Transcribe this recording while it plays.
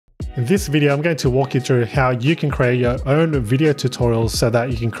In this video, I'm going to walk you through how you can create your own video tutorials so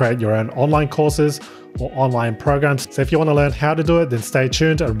that you can create your own online courses or online programs. So if you want to learn how to do it, then stay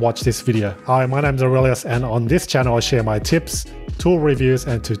tuned and watch this video. Hi, my name is Aurelius, and on this channel, I share my tips, tool reviews,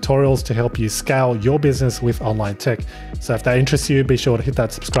 and tutorials to help you scale your business with online tech. So if that interests you, be sure to hit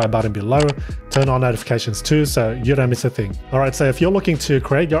that subscribe button below, turn on notifications too, so you don't miss a thing. All right, so if you're looking to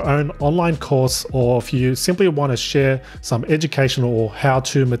create your own online course, or if you simply want to share some educational or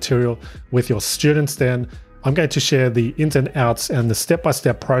how-to material with your students, then I'm going to share the ins and outs and the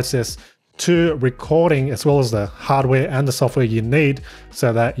step-by-step process to recording, as well as the hardware and the software you need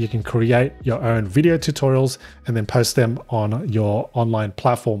so that you can create your own video tutorials and then post them on your online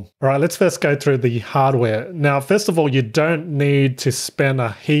platform. All right, let's first go through the hardware. Now, first of all, you don't need to spend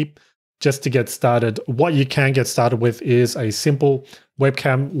a heap just to get started. What you can get started with is a simple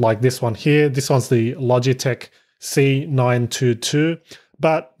webcam like this one here. This one's the Logitech C922,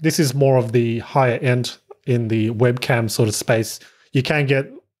 but this is more of the higher end in the webcam sort of space. You can get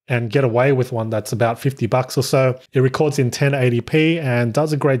away with one that's about 50 bucks or so. It records in 1080p and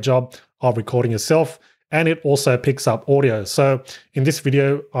does a great job of recording yourself, and it also picks up audio. So in this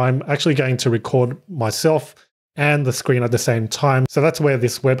video, I'm actually going to record myself and the screen at the same time. So that's where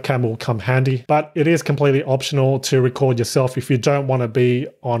this webcam will come handy, but it is completely optional to record yourself. If you don't want to be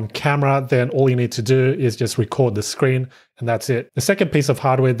on camera, then all you need to do is just record the screen and that's it. The second piece of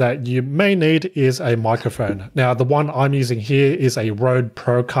hardware that you may need is a microphone. Now, the one I'm using here is a Rode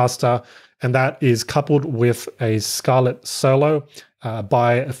Procaster, and that is coupled with a Scarlett Solo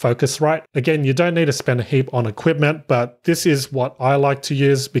by Focusrite. Again, you don't need to spend a heap on equipment, but this is what I like to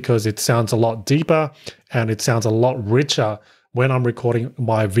use because it sounds a lot deeper and it sounds a lot richer when I'm recording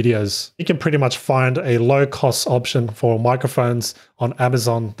my videos. You can pretty much find a low cost option for microphones on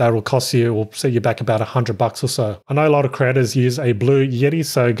Amazon that will cost you, will set you back about 100 bucks or so. I know a lot of creators use a Blue Yeti,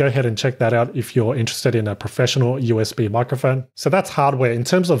 so go ahead and check that out if you're interested in a professional USB microphone. So that's hardware. In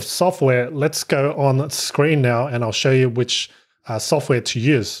terms of software, let's go on screen now and I'll show you which software to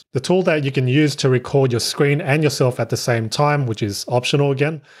use. The tool that you can use to record your screen and yourself at the same time, which is optional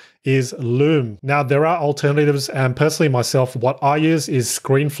again, is Loom. Now, there are alternatives, and personally myself, what I use is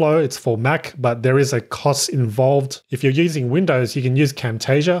ScreenFlow. It's for Mac, but there is a cost involved. If you're using Windows, you can use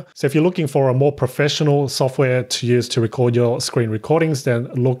Camtasia. So if you're looking for a more professional software to use to record your screen recordings,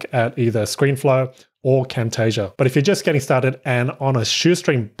 then look at either ScreenFlow or Camtasia. But if you're just getting started and on a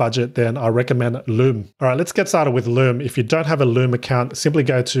shoestring budget, then I recommend Loom. All right, let's get started with Loom. If you don't have a Loom account, simply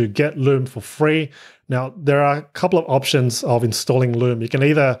go to Get Loom for free. Now, there are a couple of options of installing Loom. You can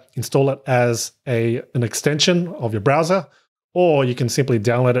either install it as an extension of your browser, or you can simply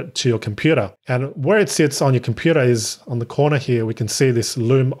download it to your computer. And where it sits on your computer is on the corner here. We can see this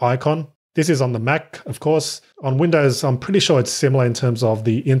Loom icon. This is on the Mac, of course. On Windows, I'm pretty sure it's similar in terms of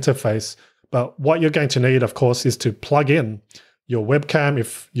the interface. But what you're going to need, of course, is to plug in your webcam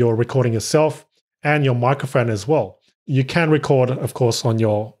if you're recording yourself, and your microphone as well. You can record, of course, on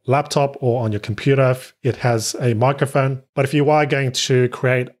your laptop or on your computer if it has a microphone. But if you are going to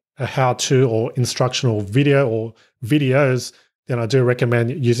create a how-to or instructional video or videos, then I do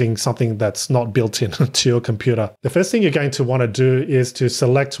recommend using something that's not built in to your computer. The first thing you're going to want to do is to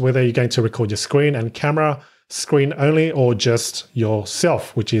select whether you're going to record your screen and camera, screen only, or just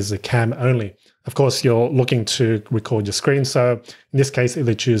yourself, which is the cam only. Of course, you're looking to record your screen. So in this case,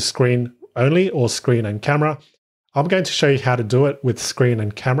 either choose screen only or screen and camera. I'm going to show you how to do it with screen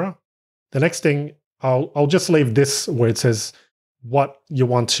and camera. The next thing, I'll just leave this where it says what you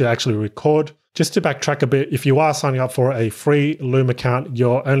want to actually record. Just to backtrack a bit, if you are signing up for a free Loom account,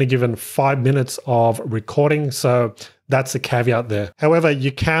 you're only given 5 minutes of recording. So that's a caveat there. However,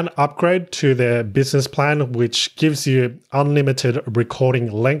 you can upgrade to their business plan, which gives you unlimited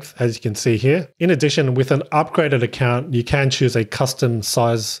recording length, as you can see here. In addition, with an upgraded account, you can choose a custom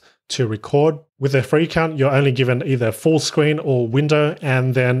size to record. With a free account, you're only given either full screen or window.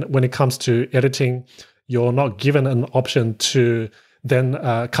 And then when it comes to editing, you're not given an option to then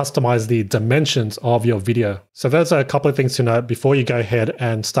customize the dimensions of your video. So those are a couple of things to note before you go ahead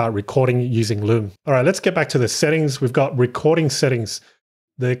and start recording using Loom. All right, let's get back to the settings. We've got recording settings.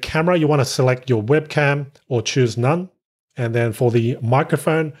 The camera, you want to select your webcam or choose none. And then for the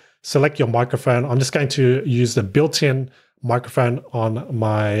microphone, select your microphone. I'm just going to use the built-in microphone on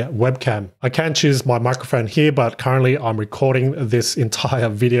my webcam. I can choose my microphone here, but currently I'm recording this entire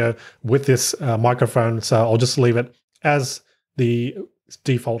video with this microphone. So I'll just leave it as the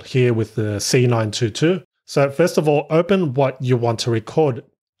default here with the C922. So first of all, open what you want to record.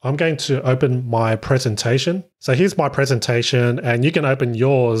 I'm going to open my presentation. So here's my presentation, and you can open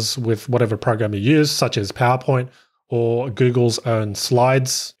yours with whatever program you use, such as PowerPoint or Google's own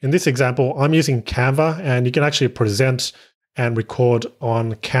slides. In this example, I'm using Canva, and you can actually present and record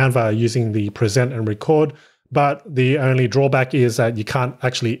on Canva using the present and record. But the only drawback is that you can't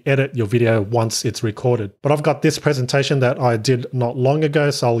actually edit your video once it's recorded. But I've got this presentation that I did not long ago,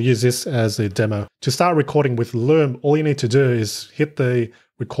 so I'll use this as a demo. To start recording with Loom, all you need to do is hit the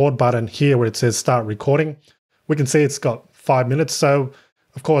record button here where it says start recording. We can see it's got 5 minutes. So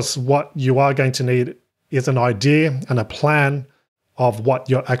of course, what you are going to need is an idea and a plan of what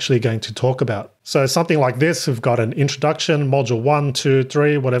you're actually going to talk about. So something like this, we've got an introduction, module 1, 2,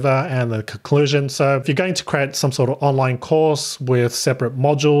 3, whatever, and the conclusion. So if you're going to create some sort of online course with separate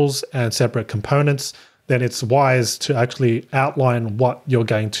modules and separate components, then it's wise to actually outline what you're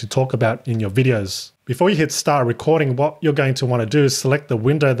going to talk about in your videos. Before you hit start recording, what you're going to want to do is select the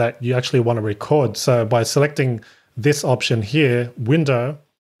window that you actually want to record. So by selecting this option here, window,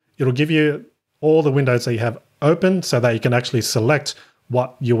 it'll give you all the windows that you have open so that you can actually select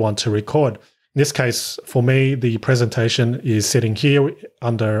what you want to record. In this case, for me, the presentation is sitting here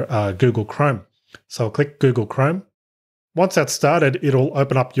under Google Chrome. So I'll click Google Chrome. Once that's started, it'll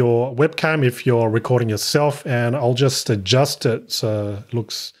open up your webcam if you're recording yourself, and I'll just adjust it so it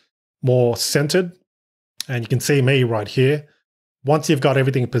looks more centered. And you can see me right here. Once you've got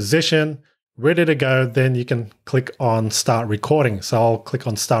everything positioned, ready to go, then you can click on start recording. So I'll click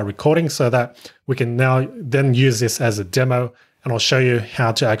on start recording so that we can now then use this as a demo, and I'll show you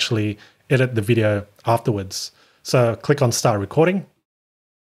how to actually edit the video afterwards. So click on start recording,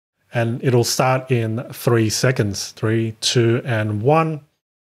 and it'll start in 3 seconds. 3, 2, and 1.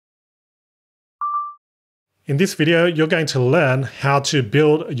 In this video, you're going to learn how to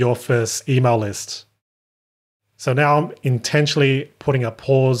build your first email list. So now I'm intentionally putting a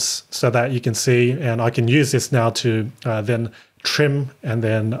pause so that you can see, and I can use this now to then trim, and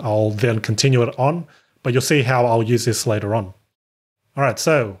then I'll then continue it on, but you'll see how I'll use this later on. All right,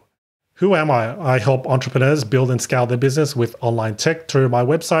 so who am I? I help entrepreneurs build and scale their business with online tech through my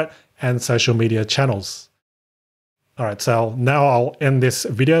website and social media channels. All right, so now I'll end this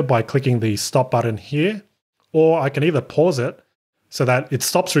video by clicking the stop button here, or I can either pause it so that it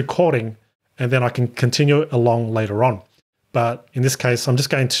stops recording, and then I can continue along later on. But in this case, I'm just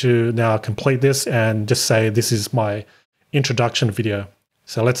going to now complete this and just say this is my introduction video.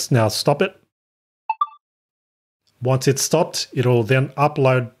 So let's now stop it. Once it's stopped, it'll then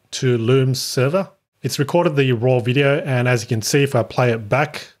upload to Loom's server. It's recorded the raw video, and as you can see, if I play it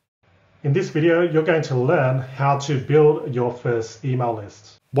back, in this video, you're going to learn how to build your first email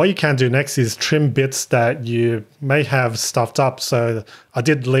list. What you can do next is trim bits that you may have stuffed up. So I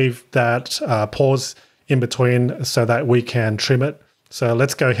did leave that pause in between so that we can trim it. So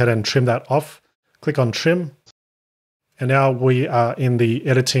let's go ahead and trim that off. Click on trim. And now we are in the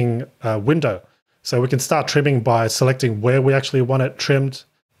editing window. So we can start trimming by selecting where we actually want it trimmed.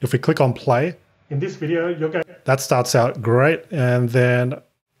 If we click on play, in this video, that starts out great. And then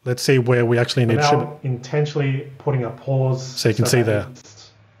let's see where we actually need to trim it. Intentionally putting a pause. So you can see there.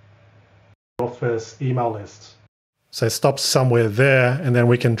 Your first email list. So it stops somewhere there, and then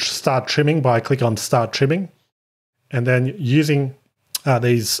we can start trimming by clicking on start trimming, and then using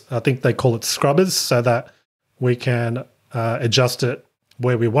these, I think they call it scrubbers, so that we can adjust it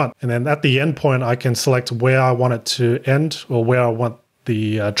where we want. And then at the end point, I can select where I want it to end, or where I want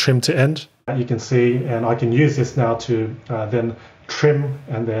the trim to end. You can see, and I can use this now to then trim,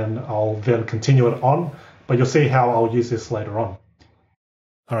 and then I'll then continue it on, but you'll see how I'll use this later on.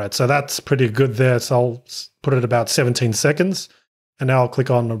 All right, so that's pretty good there. So I'll put it about 17 seconds. And now I'll click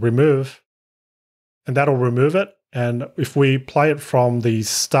on remove, and that'll remove it. And if we play it from the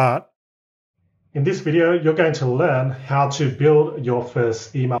start, in this video, you're going to learn how to build your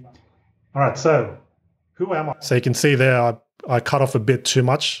first email. All right, so who am I? So you can see there, I cut off a bit too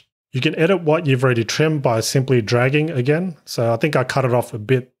much. You can edit what you've already trimmed by simply dragging again. So I think I cut it off a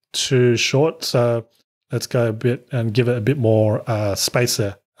bit too short. So let's go a bit and give it a bit more space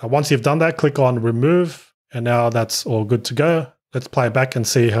there. Once you've done that, click on remove, and now that's all good to go. Let's play it back and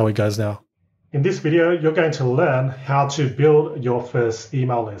see how it goes now. In this video, you're going to learn how to build your first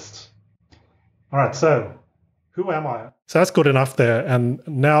email list. All right, so who am I? So that's good enough there. And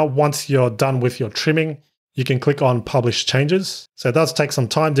now once you're done with your trimming, you can click on publish changes. So it does take some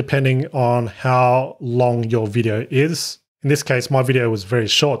time depending on how long your video is. In this case, my video was very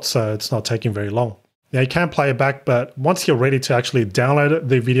short, so it's not taking very long. Now you can play it back, but once you're ready to actually download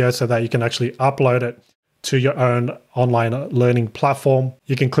the video so that you can actually upload it to your own online learning platform,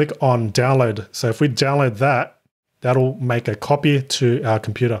 you can click on download. So if we download that, that'll make a copy to our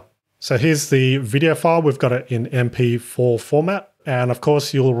computer. So here's the video file. We've got it in MP4 format. And of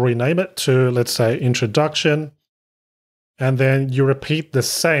course, you'll rename it to, let's say, introduction. and then you repeat the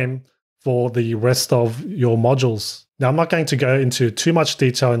same for the rest of your modules. Now, I'm not going to go into too much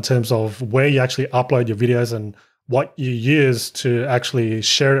detail in terms of where you actually upload your videos and what you use to actually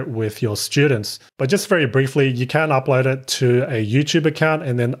share it with your students. But just very briefly, you can upload it to a YouTube account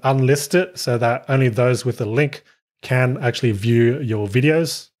and then unlist it so that only those with a link can actually view your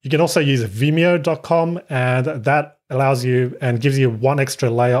videos. You can also use vimeo.com, and that allows you and gives you one extra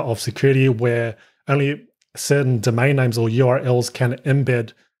layer of security where only certain domain names or URLs can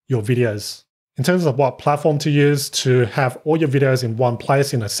embed your videos. In terms of what platform to use to have all your videos in one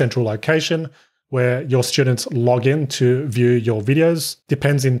place in a central location where your students log in to view your videos,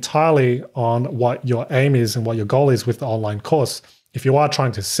 depends entirely on what your aim is and what your goal is with the online course. If you are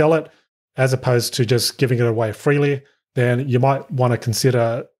trying to sell it as opposed to just giving it away freely, then you might want to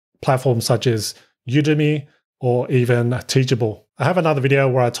consider platforms such as Udemy or even Teachable. I have another video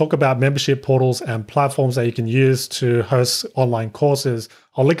where I talk about membership portals and platforms that you can use to host online courses.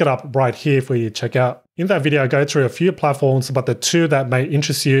 I'll link it up right here for you to check out. In that video, I go through a few platforms, but the two that may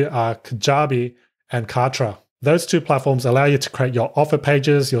interest you are Kajabi and Kartra. Those two platforms allow you to create your offer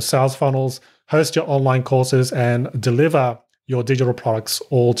pages, your sales funnels, host your online courses, and deliver your digital products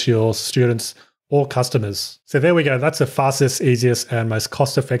all to your students or customers. So there we go. That's the fastest, easiest, and most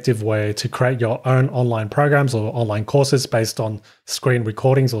cost-effective way to create your own online programs or online courses based on screen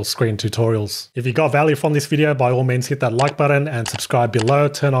recordings or screen tutorials. If you got value from this video, by all means, hit that like button and subscribe below.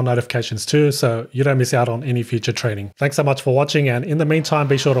 Turn on notifications too, so you don't miss out on any future training. Thanks so much for watching. And in the meantime,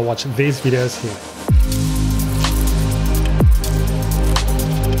 be sure to watch these videos here.